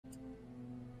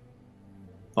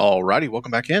Alrighty,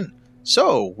 welcome back in.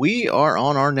 So, we are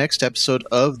on our next episode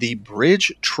of the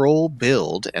Bridge Troll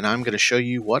build, and I'm going to show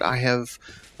you what I have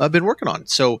been working on.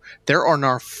 So, there are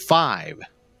now 5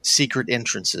 secret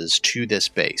entrances to this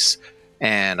base,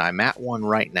 and I'm at one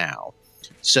right now.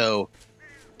 So,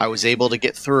 I was able to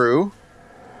get through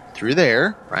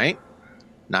there, right?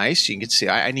 Nice, you can see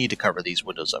I need to cover these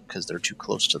windows up because they're too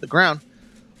close to the ground.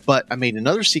 But I made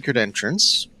another secret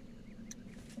entrance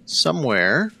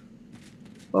somewhere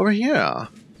over here.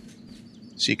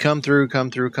 So you come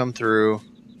through,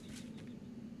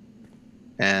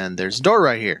 and there's a door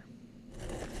right here,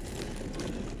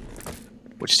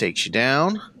 which takes you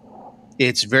down.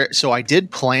 It's so I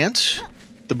did plant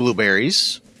the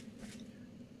blueberries.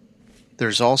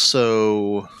 There's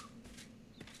also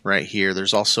right here.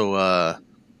 There's also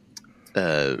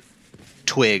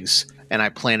twigs, and I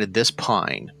planted this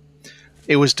pine.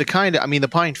 It was to kind of, I mean, the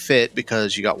pine fit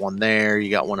because you got one there,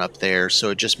 you got one up there, so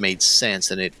it just made sense,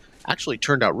 and it actually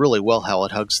turned out really well how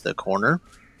it hugs the corner.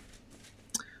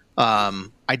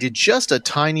 I did just a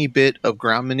tiny bit of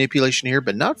ground manipulation here,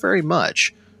 but not very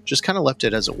much. Just kind of left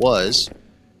it as it was.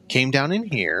 Came down in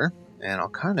here, and I'll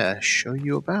kind of show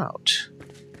you about.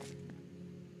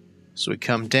 So we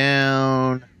come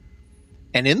down,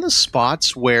 and in the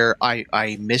spots where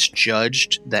I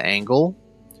misjudged the angle,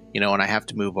 you know, and I have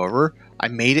to move over, I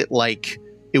made it like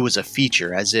it was a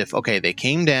feature, as if, okay, they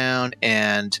came down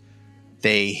and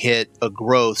they hit a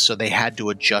growth, so they had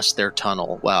to adjust their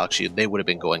tunnel. Well, actually, they would have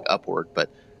been going upward, but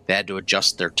they had to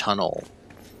adjust their tunnel.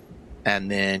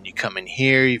 And then you come in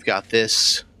here, you've got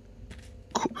this.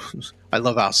 I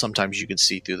love how sometimes you can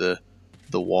see through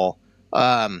the wall. You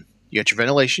got your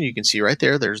ventilation, you can see right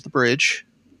there. There's the bridge.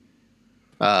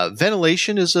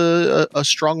 Ventilation is a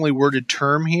strongly worded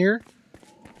term here.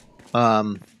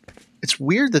 It's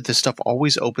weird that this stuff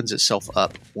always opens itself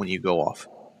up when you go off.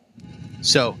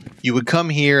 So you would come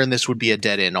here and this would be a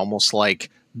dead end, almost like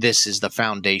this is the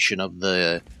foundation of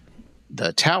the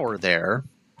tower there.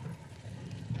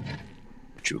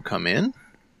 But you would come in.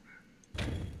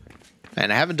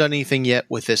 And I haven't done anything yet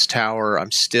with this tower.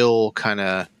 I'm still kind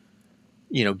of,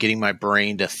 you know, getting my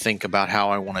brain to think about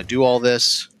how I want to do all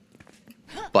this.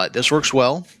 But this works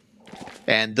well.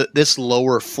 And this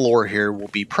lower floor here will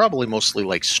be probably mostly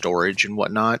like storage and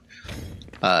whatnot,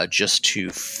 just to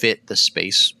fit the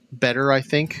space better, I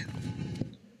think.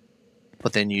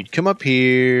 But then you'd come up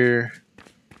here,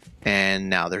 and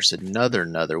now there's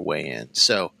another way in.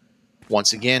 So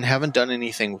once again, haven't done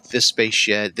anything with this space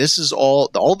yet. This is all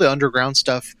the underground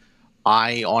stuff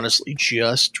I honestly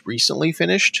just recently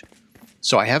finished,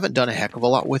 so I haven't done a heck of a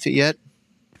lot with it yet.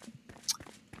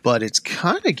 But it's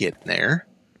kind of getting there.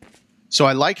 So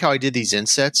I like how I did these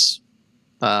insets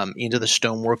into the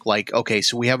stonework. Like, okay,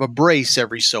 so we have a brace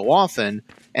every so often,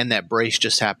 and that brace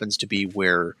just happens to be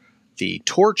where the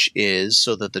torch is,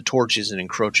 so that the torch isn't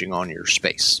encroaching on your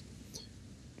space.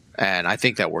 And I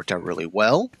think that worked out really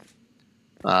well.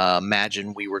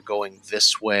 Imagine we were going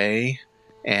this way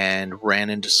and ran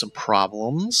into some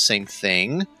problems. Same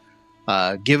thing.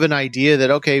 Give an idea that,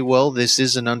 okay, well, this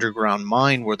is an underground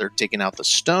mine where they're digging out the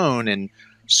stone, and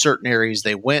certain areas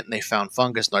they went and they found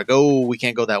fungus, and like, oh, we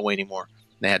can't go that way anymore.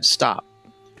 They had to stop.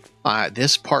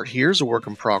 This part here is a work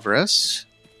in progress.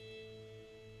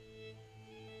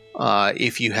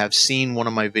 If you have seen one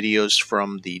of my videos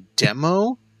from the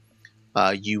demo,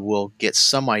 you will get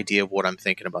some idea of what I'm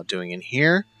thinking about doing in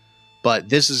here. But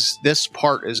this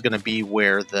part is going to be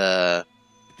where the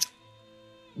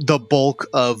bulk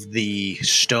of the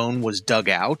stone was dug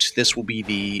out. This will be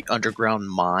the underground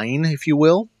mine, if you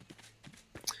will.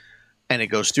 And it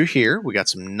goes through here. We got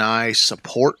some nice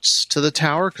supports to the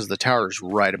tower because the tower is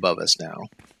right above us now.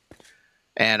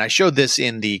 And I showed this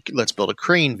in the Let's Build a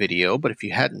Crane video, but if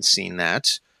you hadn't seen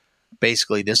that,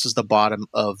 basically this is the bottom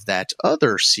of that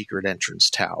other secret entrance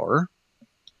tower.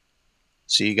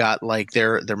 So you got, like,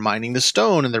 they're mining the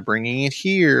stone and they're bringing it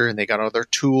here, and they got all their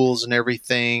tools and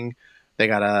everything. They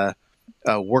got a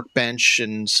workbench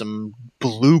and some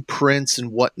blueprints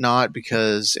and whatnot,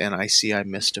 because, and I see I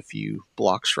missed a few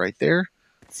blocks right there,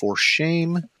 for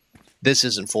shame. This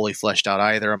isn't fully fleshed out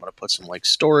either. I'm going to put some, like,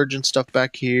 storage and stuff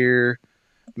back here.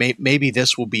 Maybe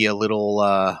this will be a little,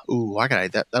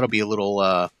 that'll be a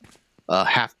little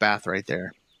half bath right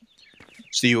there.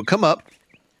 So you would come up,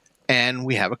 and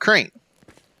we have a crane.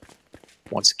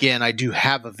 Once again, I do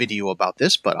have a video about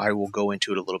this, but I will go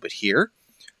into it a little bit here.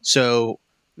 So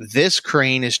this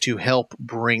crane is to help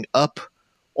bring up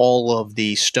all of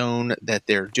the stone that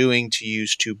they're doing to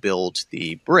use to build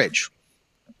the bridge.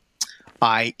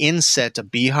 I inset a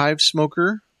beehive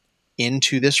smoker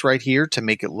into this right here to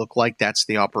make it look like that's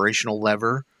the operational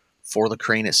lever for the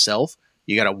crane itself.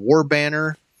 You got a war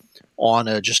banner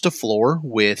on just a floor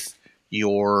with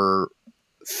your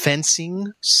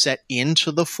fencing set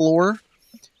into the floor,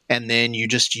 and then you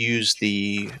just use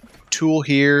the tool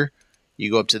here.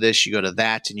 You go up to this, you go to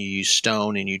that, and you use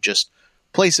stone, and you just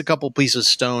place a couple pieces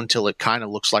of stone till it kind of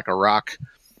looks like a rock.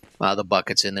 The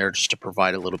bucket's in there just to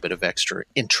provide a little bit of extra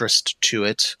interest to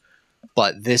it.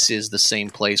 But this is the same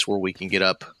place where we can get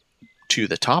up to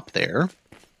the top there.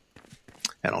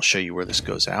 And I'll show you where this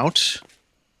goes out.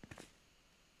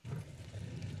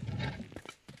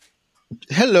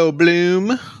 Hello,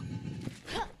 Bloom.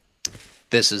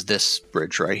 This is this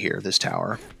bridge right here, this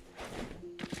tower.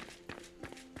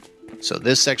 So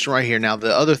this section right here. Now,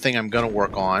 the other thing I'm going to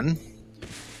work on.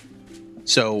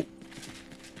 So,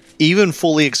 even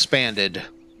fully expanded,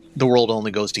 the world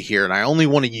only goes to here. And I only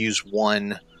want to use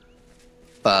one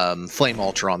flame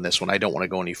altar on this one. I don't want to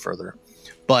go any further.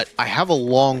 But I have a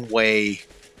long way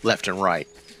left and right.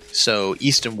 So,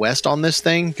 east and west on this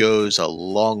thing goes a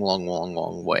long, long, long,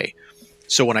 long way.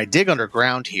 So, when I dig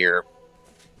underground here,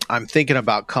 I'm thinking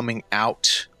about coming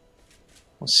out.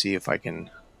 Let's see if I can.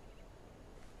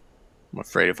 I'm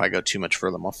afraid if I go too much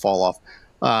further, I'm going to fall off.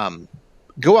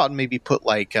 Go out and maybe put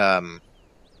like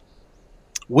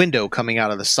window coming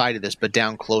out of the side of this, but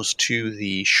down close to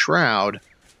the shroud.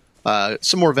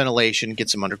 Some more ventilation, get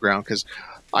some underground, because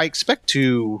I expect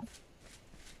to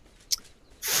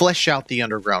flesh out the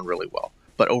underground really well.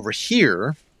 But over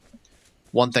here,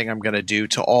 one thing I'm going to do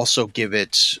to also give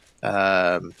it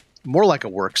more like a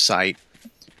work site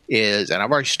is, and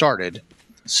I've already started,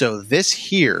 so this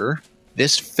here,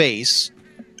 this face,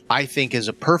 I think is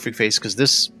a perfect face because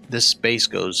this space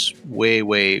goes way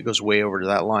over to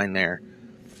that line there.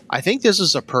 I think this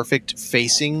is a perfect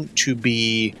facing to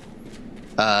be,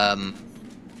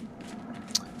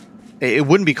 it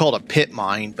wouldn't be called a pit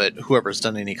mine, but whoever's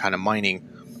done any kind of mining,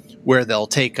 where they'll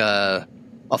take a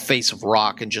face of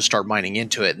rock and just start mining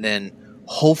into it, and then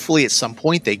hopefully at some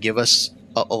point they give us,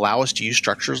 allow us to use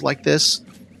structures like this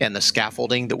and the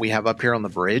scaffolding that we have up here on the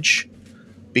bridge,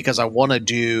 because I want to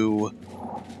do,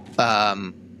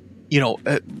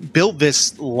 build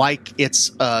this like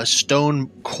it's a stone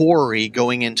quarry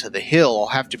going into the hill. I'll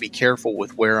have to be careful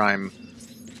with where I'm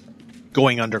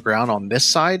going underground on this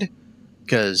side,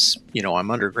 because, you know,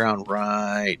 I'm underground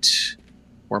right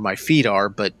where my feet are,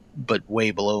 but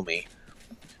way below me.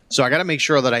 So I got to make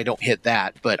sure that I don't hit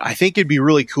that. But I think it'd be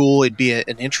really cool. It'd be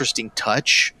an interesting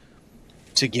touch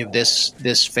to give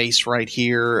this face right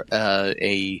here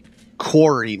a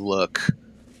quarry look.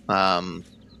 Well,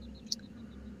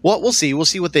 we'll see. We'll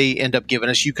see what they end up giving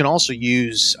us. You can also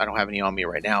use, I don't have any on me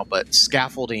right now, but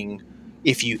scaffolding,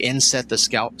 if you inset the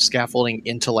scaffolding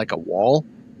into like a wall,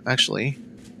 actually.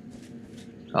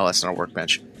 Oh, that's not a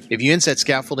workbench. If you inset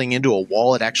scaffolding into a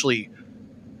wall, it actually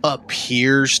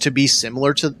appears to be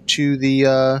similar to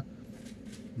the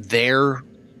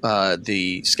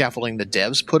the scaffolding the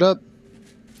devs put up.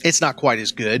 It's not quite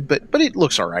as good, but it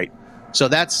looks all right. So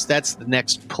that's the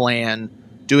next plan.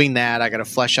 Doing that, I got to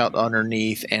flesh out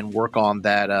underneath and work on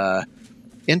that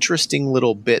interesting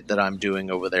little bit that I'm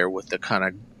doing over there with the kind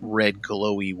of red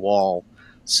glowy wall.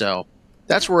 So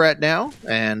that's where we're at now,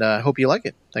 and I hope you like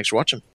it. Thanks for watching.